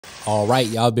All right,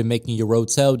 y'all been making your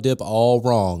Rotel dip all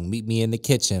wrong. Meet me in the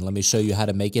kitchen. Let me show you how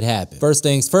to make it happen. First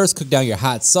things first, cook down your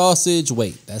hot sausage.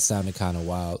 Wait, that sounded kind of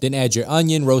wild. Then add your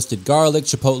onion, roasted garlic,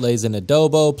 chipotles, and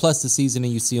adobo, plus the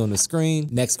seasoning you see on the screen.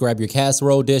 Next, grab your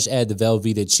casserole dish, add the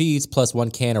Velveeta cheese, plus 1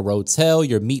 can of Rotel,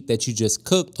 your meat that you just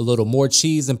cooked, a little more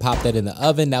cheese, and pop that in the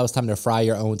oven. Now it's time to fry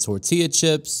your own tortilla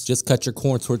chips. Just cut your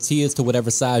corn tortillas to whatever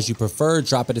size you prefer,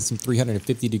 drop it in some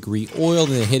 350-degree oil,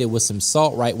 and then hit it with some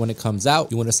salt right when it comes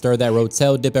out. You want to stir that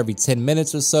Rotel dip every 10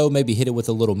 minutes or so, maybe hit it with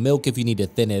a little milk if you need to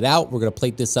thin it out. We're going to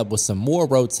plate this up with some more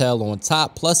Rotel on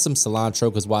top, plus some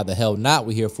cilantro, because why the hell not?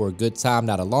 We're here for a good time,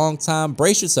 not a long time.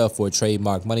 Brace yourself for a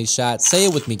trademark money shot. Say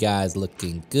it with me, guys.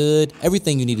 Looking good.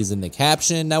 Everything you need is in the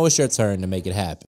caption. Now it's your turn to make it happen.